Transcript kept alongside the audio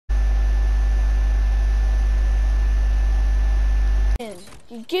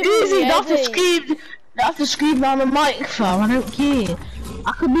Easy, not to scream. Not to scream down the microphone. I don't care.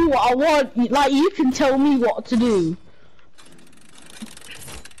 I can do what I want. Like you can tell me what to do.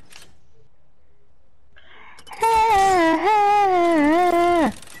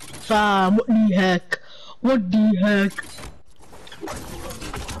 Fam, what the heck? What the heck?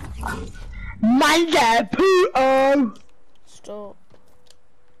 Monday, poo. Stop.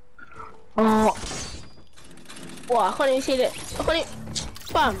 Oh. What? I can't even see that. I can't even...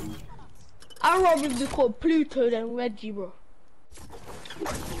 Fam. I'd rather be called Pluto than Reggie, bro.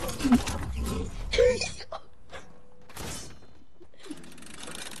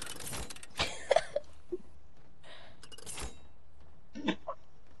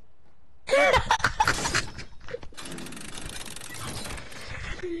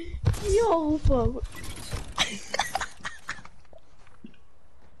 Yo, fam.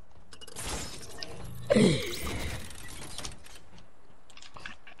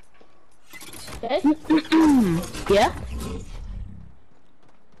 Yeah?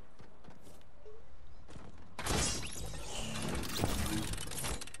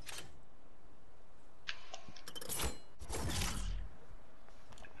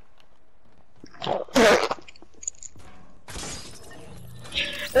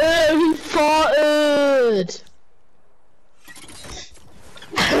 He farted!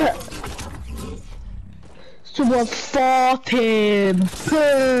 Someone farted!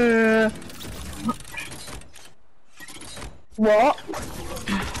 What?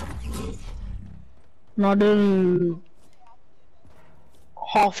 Not in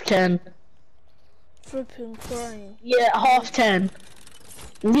 10:30. Flipping crying. Yeah, 10:30.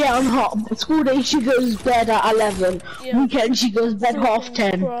 Yeah, on hot school day she goes to bed at 11. Yeah, weekend she goes to bed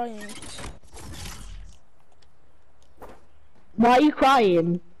 10:30. Crying. Why are you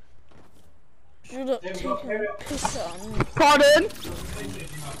crying? You look taking a piss at me. Pardon?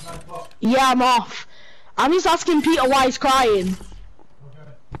 Yeah, I'm off. I'm just asking Peter why he's crying.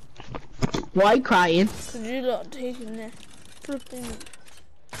 Why are you crying? Cause you lot taking the flipping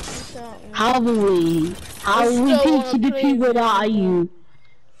piss at me. How are we? How are we taking the P word out of you?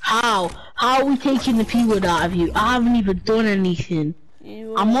 How? How are we taking the P word out of you? I haven't even done anything.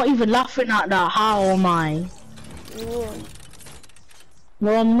 I'm not even laughing at that. How am I? You won.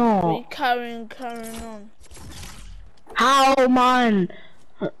 No, I'm not. We're carrying on. How, man?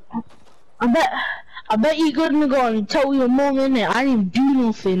 I bet you're gonna go and tell your mom, innit? I didn't do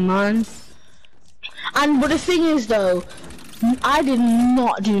nothing, man. But the thing is, though, I did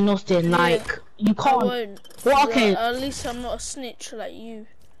not do nothing. Like, you can't. Well, okay. At least I'm not a snitch like you.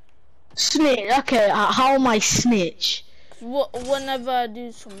 Snitch? Okay, how am I snitch? Whenever I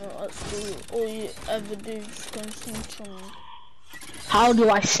do something at school, all you ever do is just go and snitch on me. How do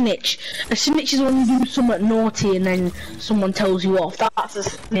I snitch? A snitch is when you do something naughty and then someone tells you off. That's a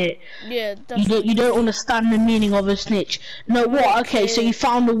snitch. Yeah, that's you don't understand the meaning of a snitch. No, what? Okay, so you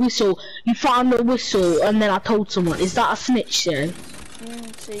found a whistle. You found a whistle and then I told someone. Is that a snitch then?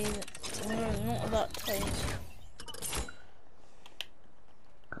 See, no, not that time.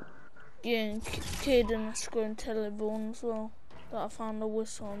 Yeah, and kid and I should go and tell everyone as well that I found a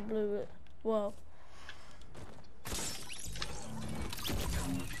whistle and blew it. Well.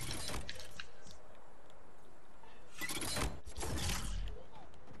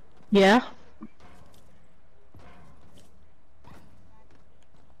 Yeah.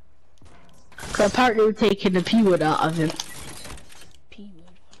 Cause apparently we're taking the P word out of him. P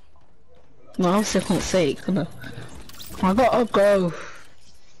word. No, I can't say it, can I? I gotta go.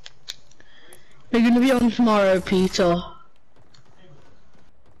 We're gonna be on tomorrow, Peter.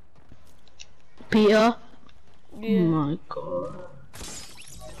 Peter? Yeah. Oh my god.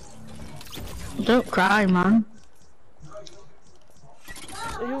 Don't cry, man.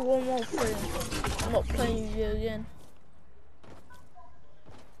 So you one more thing. I'm not playing with you again.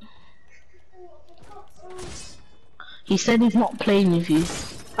 He said he's not playing with you.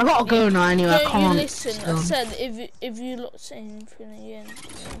 I gotta go now anyway, I can't. You listen, I said if you lot say anything again,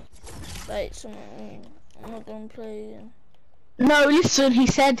 like something, I'm not gonna play again. No, listen, he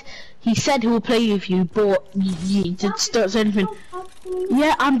said he will play with you, but you just don't say anything.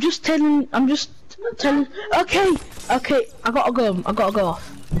 Yeah, I'm just telling, okay, I gotta go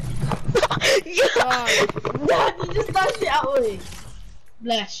off. Yeah. What? You just dashed it out of me.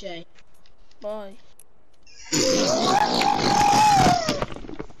 Bless you. Bye.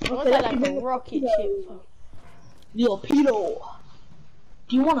 What's that like a rocket ship? Yo, Peter.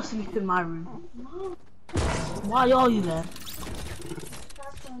 Do you want to sleep in my room? No. Why are you there?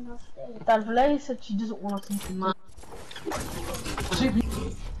 That Valeria said she doesn't want to sleep in my room.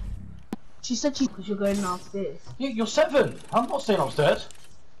 She said because you're going downstairs. You're 7. I'm not staying upstairs.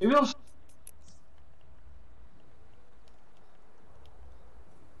 No,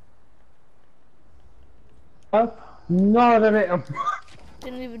 I don't hit him.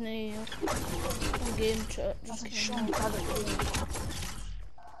 Didn't even hear you. The game chat just came out.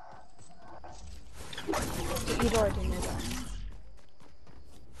 You'd already know that.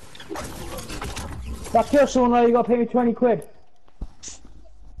 If I kill someone, now you gotta pay me 20 quid.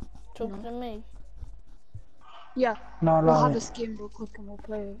 Talking to me. Yeah. No, We'll no. have this game real quick and we'll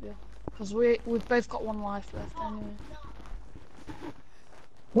play with you. Because we've both got 1 life left anyway.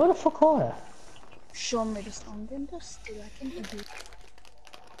 Where the fuck are you? Show me the song in the still I can do.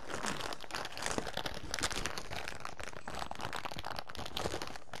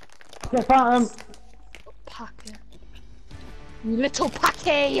 Yeah, found him. Packer. You little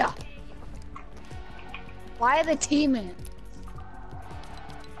packer! Why are they teaming?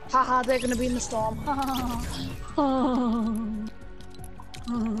 Haha, they're gonna be in the storm.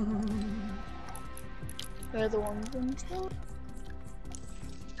 They're the ones in the storm.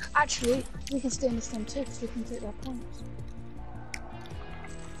 Actually, we can stay in the storm too, because we can take their points.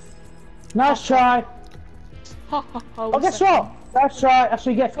 Nice try. Oh, guess what? That's right. That's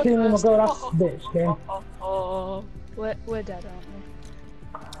what you get for killing him. Go, that's bitch game. We're dead, aren't we?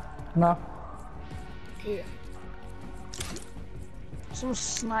 No. Yeah. Someone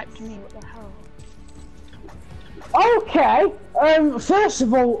sniped me. What the hell? Okay. First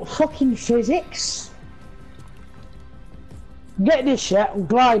of all, fucking physics. Get this shit. I'm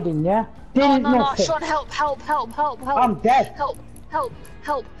gliding, yeah. No, Didn't nothing. Sean, help! I'm dead. Help!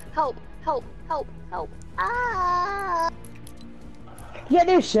 Ah! Get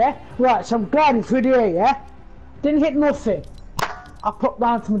this, yeah? Right, so I'm gliding through the air, yeah? Didn't hit nothing. I put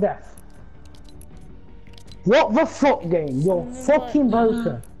down to my death. What the fuck, game? You're fucking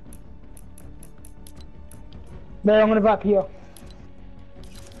broken. There, I'm gonna back you up.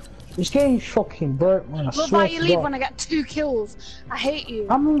 This game's fucking broke, man. I What swear about you to leave God. when I get 2 kills? I hate you.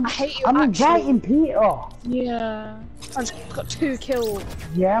 I hate you. I'm actually. inviting Peter. Yeah. I just got 2 kills.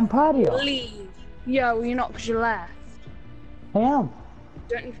 Yeah, I'm proud of you. Leave. Yeah, well, you're not because you left. I am.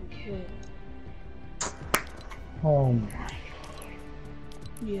 Don't even care. Oh my.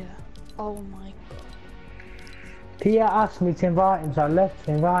 Yeah. Oh my god. Peter asked me to invite him, so I left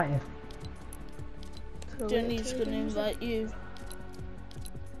to invite him. Jenny's gonna invite you.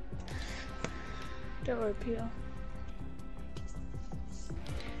 Don't worry, Peter.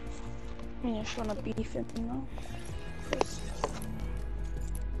 I'm just trying to beef him now.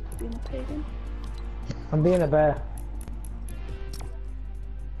 Being a pagan. I'm being a bear.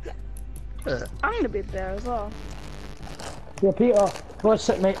 I'm gonna be a bear as well. Yeah, Peter. Go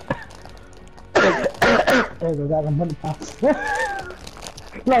sit, mate. There you go, guys. I'm putting it past.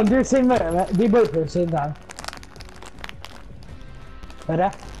 No, do the same minute, mate. Do both at the same time. Ready?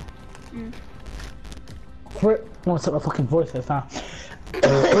 Three. Oh, it's up my fucking voice this time.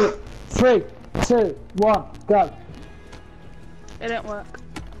 3, 2, 1, go. It didn't work.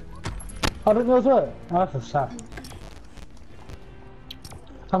 I don't know as well. Oh, that's a sad.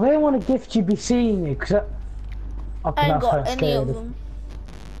 I really want to gift you be seeing you, because I ain't got any of them.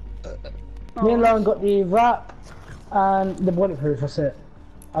 Me and Lauren got the wrap and the bulletproof, that's it.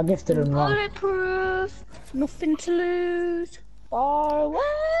 I gifted him one. Bulletproof. Nothing to lose. Far away.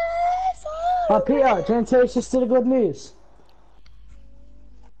 Peter, do you want to tell your sister the good news?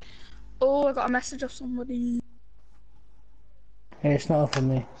 Oh, I got a message off somebody. Yeah, it's not from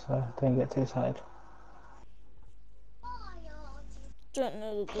me, so don't get too excited. Don't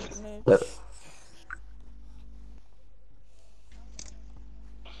know the good news.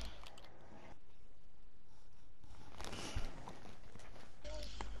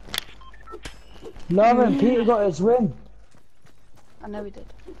 Lauren, Peter got his win. I know he did.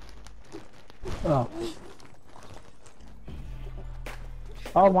 Oh.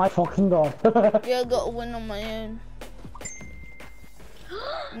 Oh my fucking god. Yeah, I got a win on my own.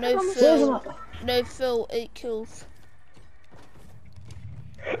 No Phil. No Phil, 8 kills.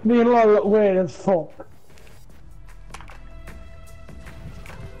 Me and Lauren look weird as fuck.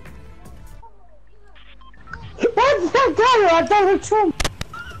 What's that guy? I Donald Trump.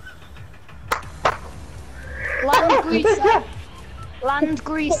 Land greaser. Land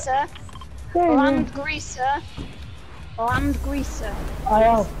greaser. Land greaser. Land greaser. I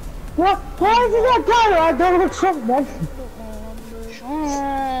am. What? Why is that guy? I Donald Trump, man.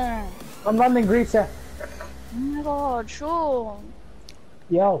 Sean. I'm landing greaser. Oh my god, Sean.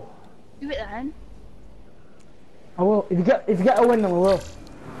 Yo. Do it then. I will. If you get a win, then we will.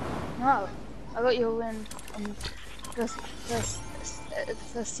 No. I got your win on first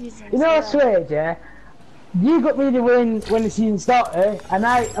season. You know what's weird, yeah? You got me the win when the season started,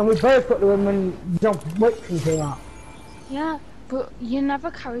 and we both got the win when John Whitson came out. Yeah, but you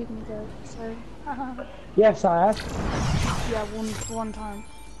never carried me though, so. Yes, I have. Yeah, one time.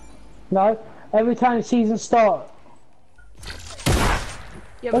 No, every time the season starts.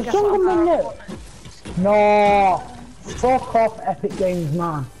 Yeah, but Has guess what? John I'm been out. there? No, fuck off, Epic Games,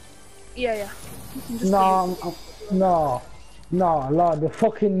 man. Yeah. You can just No, Lord, they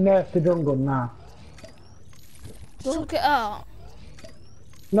fucking nerfed the jungle now. Took it out.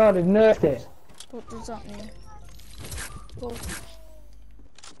 No, they've nerfed it. What does that mean? What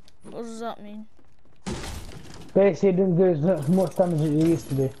does that mean? Basically, it didn't do as much damage as it used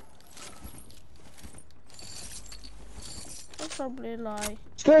to do. That's probably a lie.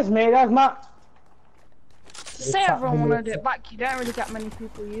 Excuse me, that's Matt. to say everyone wanted it back, you don't really get many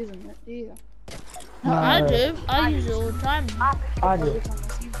people using it, do you? No, I do. I use it all the time. I do.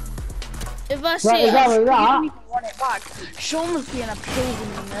 If I see Right, it, exactly You that. didn't even want it back. Sean was being a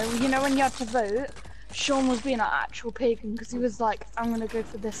pagan, you know when you had to vote, Sean was being an actual pagan because he was like, I'm gonna go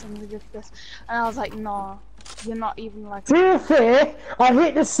for this, I'm gonna go for this. And I was like, nah, you're not even like... To be fair, I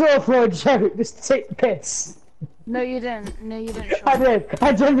hit the sword for a joke, just to take the piss. No you didn't, Sean. I did,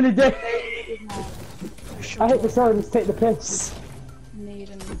 I genuinely did. You did not. I hit the sword just to take the piss. No you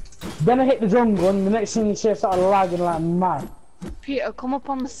didn't. Then I hit the jungle and the next thing you see I started lagging like mad. Peter, come up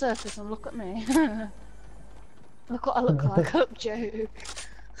on the surface and look at me. Look what I look like, look joke.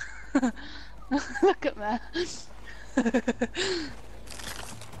 Look at me.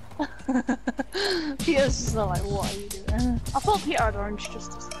 Peter's just like, what are you doing? I thought Peter had orange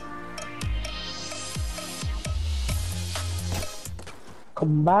justice.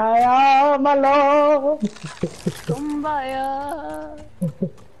 Kumbaya, my lord. Kumbaya.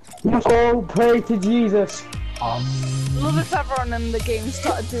 Let's all pray to Jesus. Love if everyone in the game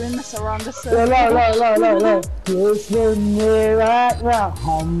started doing this around a circle. No. Listen me right now.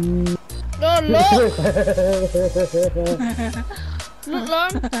 no, look! Look,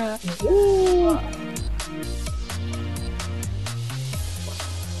 Lauren.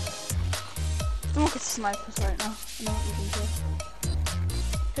 Don't look at snipers right now. I know what you can do.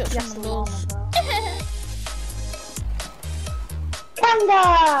 Hit Yes, some the balls.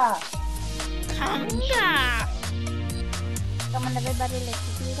 Kanga! Kanga! Come on, everybody,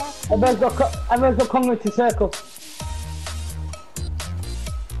 let's do that. Everyone's got cognitive circle.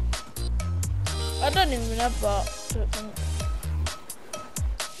 I don't even have that.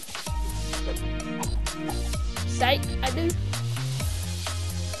 Psych, I do.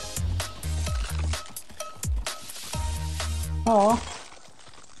 Oh.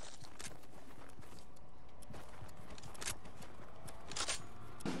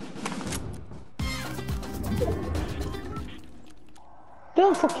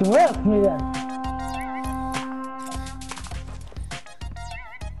 Don't fucking work for me then.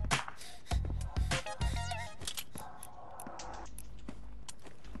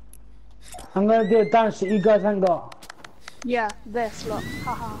 I'm gonna do a dance that you guys ain't got. Yeah, this, look.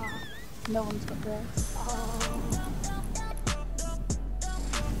 Ha ha ha. No one's got this. Oh.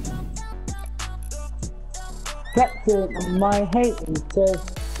 Flexing my hate and says,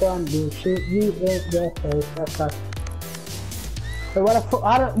 don't bullshit, you in your face, that's right. So what the fuck,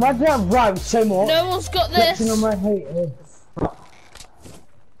 why did that rhyme so much? No one's got this. Flexing on my hate and...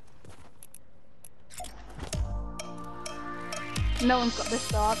 No one's got this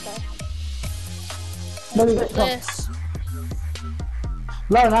though, have they? Nobody Got got top. this.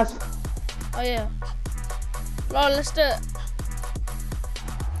 Lauren has. Oh yeah. Right, let's do it.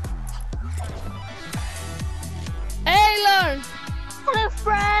 Hey, Lauren. Hello,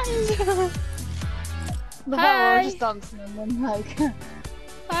 friend! The Hi. we're just dancing and then like...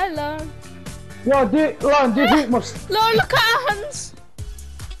 Hi, Lauren. Yo, Lauren, do hoop must. Lauren, look at our hands.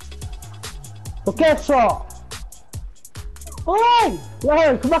 But guess what? Oi!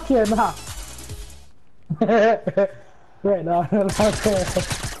 Lauren, come back here now. Right now, Right,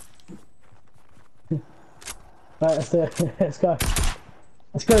 let's do it. Let's go.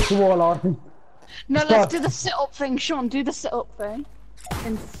 Let's go to war, Lauren. No, let's do the sit-up thing, Sean, do the sit-up thing.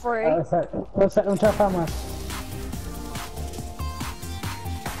 In 3. Let's set them to our camera.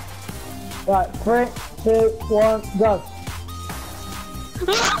 Right, 3, 2, 1, go.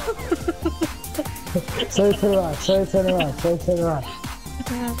 So to the right, so to the right, so to the right.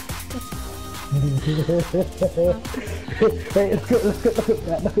 Hey, look at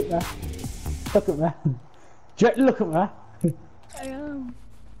that, look at that. Look at that. Jet, look at that. I am.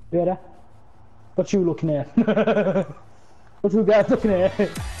 Yeah, what you looking at? What you guys looking at?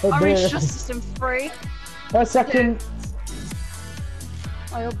 Orange justice in 3. A second.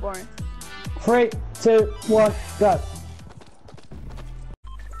 Oh, you're boring. 3, 2, 1, go.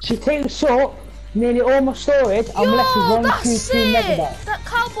 She takes up nearly all my storage. I'm left with 122 megabytes. That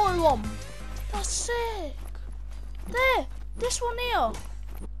cowboy one. That's sick. There. This one here.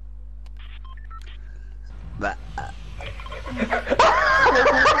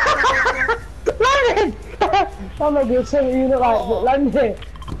 Landon! I'm not gonna say what you look like, but Landon.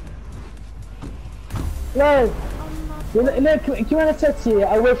 No. You know, can I say to you,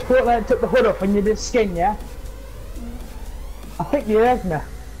 I wish Fortnite took the hood off and you did skin, yeah? I think you heard me.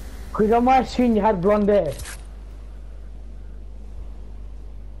 Because on my screen you had blonde hair.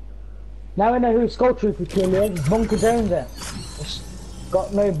 Now I know who Skull Trooper killed is. Bunker Jones there.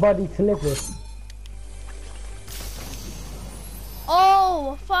 Got no body to live with.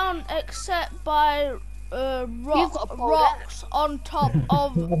 Oh, I found except by rocks on top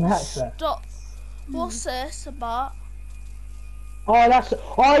of stuff. What's this about? Oh, that's.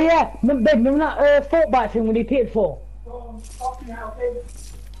 Oh, yeah. Remember that Fortnite thing when he paid for?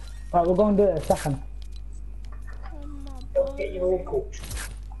 Right, we're going to do it in a second. Oh, get your own coach.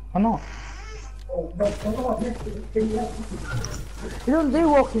 Why not? You don't do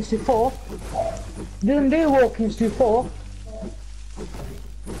walkings to 4. You don't do walkings to 4.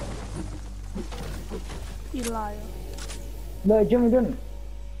 You liar. No, Jimmy didn't.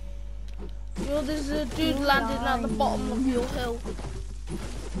 Yo, there's a dude landing at the bottom of your hill.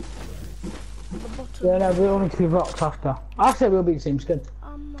 The bottom. Yeah, no, we'll only 2 rocks after. I say we'll be the same skin.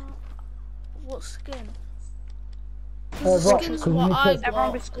 What skin? Rocks, Skin's because what I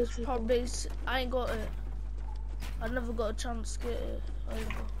Everyone got. was Probably, I ain't got it. I never got a chance to get it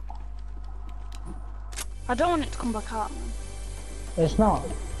over. I don't want it to come back out, man. It's not.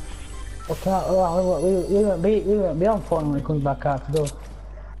 We won't be on Fortnite when it comes back out to go.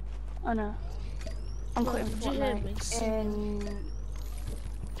 I know. I'm quitting Did you hear me? Fortnite in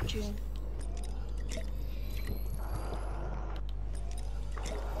June.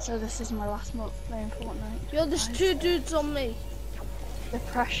 So this is my last month playing Fortnite. Yo, there's 2 dudes on me. The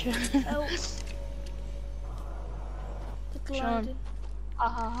pressure. Help. They're gliding.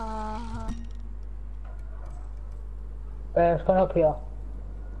 It's going up here.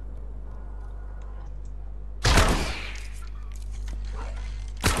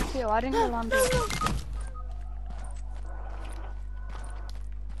 Yo, I didn't get landed. I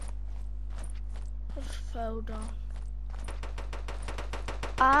just fell down.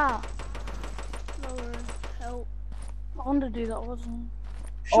 Ah! Lauren, help. I wanted to do that, wasn't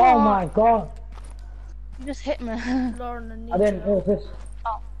Oh my god. You just hit me. Lauren, I need I didn't you. know this.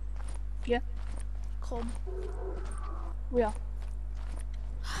 Oh. Yeah, Come. we are.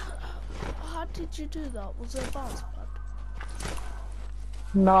 How did you do that? Was it a bounce pad?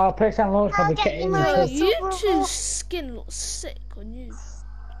 No, PlayStation launch probably kept in Yo, the you two skin looks sick on you.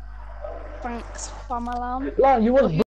 Thanks, Famalam. Like, you was